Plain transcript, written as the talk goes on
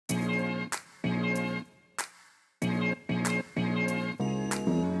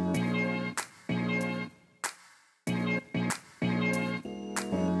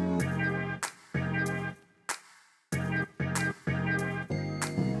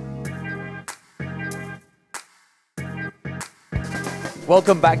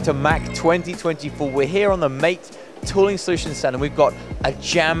Welcome back to MACH 2024. We're here on the MACH Tooling Solutions Center. We've got a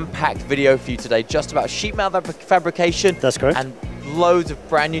jam-packed video for you today just about sheet metal fabrication. That's correct. And loads of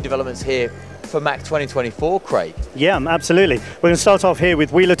brand new developments here for MACH 2024. Craig. Yeah, absolutely. We're going to start off here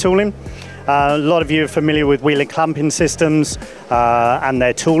with wheeler tooling. A lot of you are familiar with wheeler clamping systems and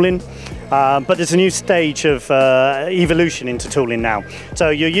their tooling. But there's a new stage of evolution into tooling now. So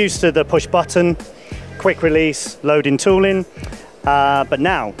you're used to the push button, quick release, loading tooling. But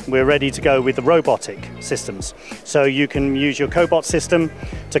now we're ready to go with the robotic systems. So you can use your cobot system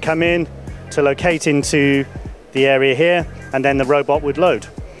to come in, to locate into the area here, and then the robot would load.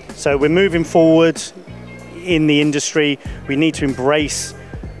 So we're moving forward in the industry. We need to embrace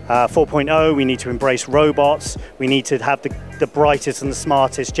 4.0, we need to embrace robots, we need to have the brightest and the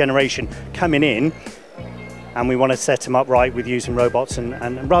smartest generation coming in, and we want to set them up right with using robots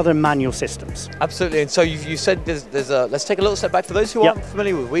and rather manual systems. Absolutely, and so you said there's a, let's take a little step back. For those who aren't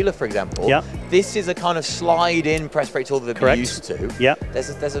familiar with wheeler, for example, this is a kind of slide-in press brake tool that they're used to. There's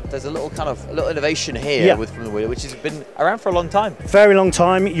a little kind of innovation here from the wheeler, which has been around for a long time. Very long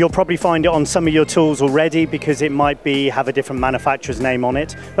time. You'll probably find it on some of your tools already because it might have a different manufacturer's name on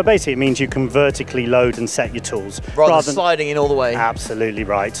it. But basically it means you can vertically load and set your tools. Rather than sliding in all the way. Absolutely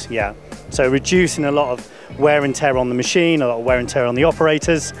right, yeah. So reducing a lot of wear and tear on the machine, a lot of wear and tear on the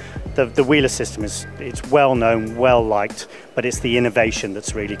operators. The wheeler system it's well known, well liked, but it's the innovation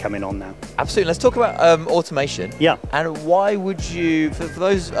that's really coming on now. Absolutely. Let's talk about automation. Yeah. And why would you, for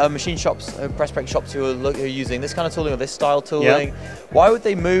those machine shops, press brake shops who are using this kind of tooling or this style tooling, why would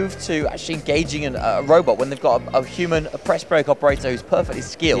they move to actually engaging a robot when they've got a press brake operator who's perfectly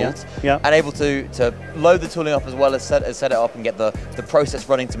skilled and able to load the tooling up as well as set it up and get the process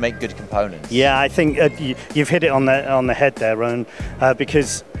running to make good components? Yeah, I think you've hit it on the head there, Rowan,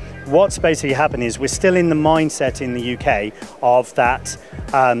 because what's basically happened is we're still in the mindset in the UK of that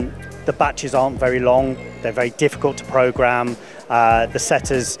the batches aren't very long, they're very difficult to program, the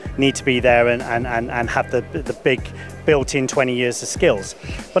setters need to be there and have the big built-in 20 years of skills.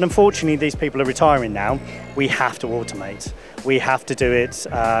 But unfortunately these people are retiring now. We have to automate. We have to do it,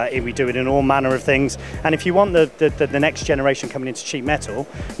 we do it in all manner of things. And if you want the next generation coming into sheet metal,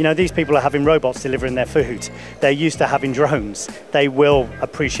 you know, these people are having robots delivering their food. They're used to having drones. They will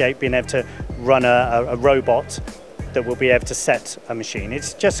appreciate being able to run a robot that will be able to set a machine.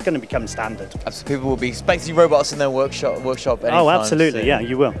 It's just going to become standard. So people will be expecting robots in their workshop anytime. Oh, absolutely, soon. Yeah,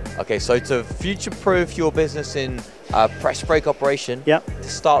 you will. Okay, so to future-proof your business in press brake operation, to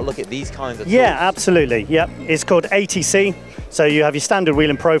start look at these kinds of tools. Yeah, absolutely, yeah. It's called ATC. So you have your standard wheel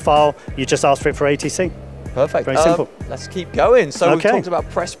and profile, you just ask for it for ATC. Perfect. Very simple. Let's keep going. So we've talked about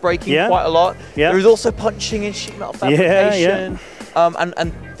press braking quite a lot. There is also punching in sheet metal fabrication.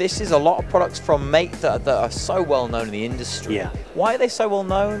 And this is a lot of products from MACH that are so well known in the industry. Why are they so well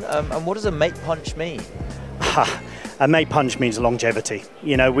known? And what does a MACH punch mean? A MACH punch means longevity.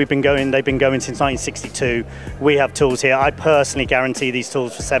 You know, they've been going since 1962. We have tools here. I personally guarantee these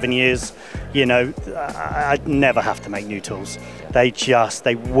tools for 7 years. You know, I never have to make new tools. They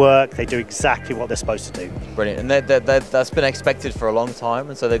work, they do exactly what they're supposed to do. Brilliant, and that's been expected for a long time,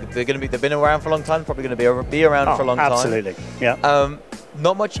 and so they've been around for a long time, probably going to be around for a long time. Absolutely, yeah.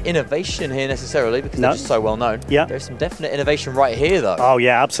 Not much innovation here necessarily because they're just so well known. There's some definite innovation right here though. Oh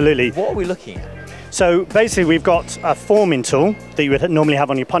yeah, absolutely. What are we looking at? So basically we've got a forming tool that you would normally have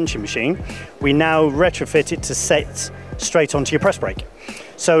on your punching machine. We now retrofit it to set straight onto your press brake.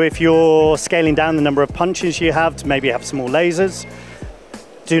 So if you're scaling down the number of punches you have to maybe have some more lasers,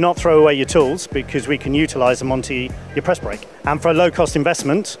 do not throw away your tools because we can utilize them onto your press brake. And for a low cost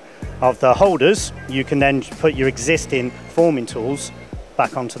investment of the holders, you can then put your existing forming tools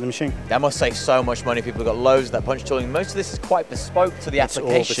back onto the machine. That must save so much money. People have got loads of that punch tooling. Most of this is quite bespoke to the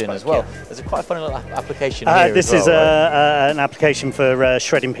application bespoke, as well. There's a quite funny little application here. This is an application for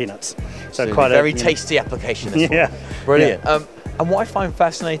shredding peanuts. So quite a very tasty application. This one. Brilliant. And what I find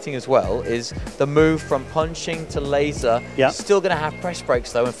fascinating as well is the move from punching to laser. Still going to have press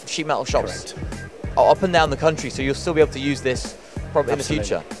brakes though in sheet metal shops up and down the country. So you'll still be able to use this probably in the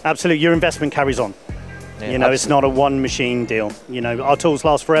future. Absolutely. Your investment carries on. You know, it's not a one machine deal. You know, our tools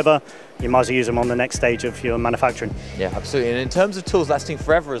last forever. You might as well use them on the next stage of your manufacturing. Yeah, absolutely. And in terms of tools lasting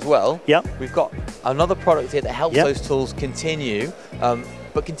forever as well, we've got another product here that helps those tools continue,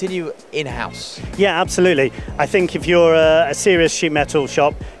 but continue in-house. Yeah, absolutely. I think if you're a serious sheet metal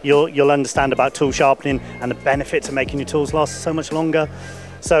shop, you'll understand about tool sharpening and the benefits of making your tools last so much longer.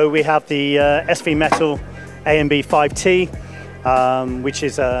 So we have the SV Metal AMB 5T, which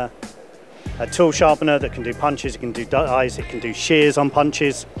is a tool sharpener that can do punches, it can do dies, it can do shears on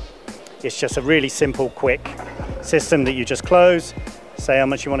punches. It's just a really simple, quick system that you just close, say how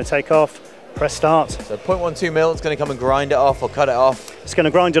much you want to take off, press start. So 0.12 mil, it's going to come and grind it off or cut it off. It's going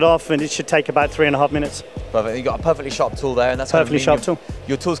to grind it off, and it should take about 3.5 minutes. Perfect. You've got a perfectly sharp tool there, and that's perfectly sharp tool.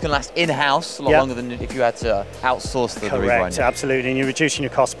 Your tools can last in-house a lot longer than if you had to outsource the regrinding. Correct, absolutely. And you're reducing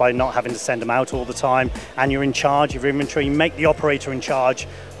your costs by not having to send them out all the time, and you're in charge of your inventory. You make the operator in charge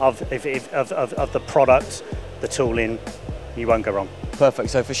of the product, the tooling. You won't go wrong. Perfect.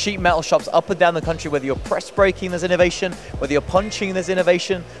 So for sheet metal shops up and down the country, whether you're press braking, there's innovation, whether you're punching, there's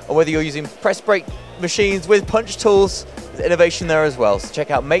innovation, or whether you're using press brake machines with punch tools, there's innovation there as well. So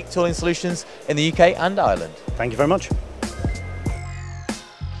check out MACH Tooling Solutions in the UK and Ireland. Thank you very much.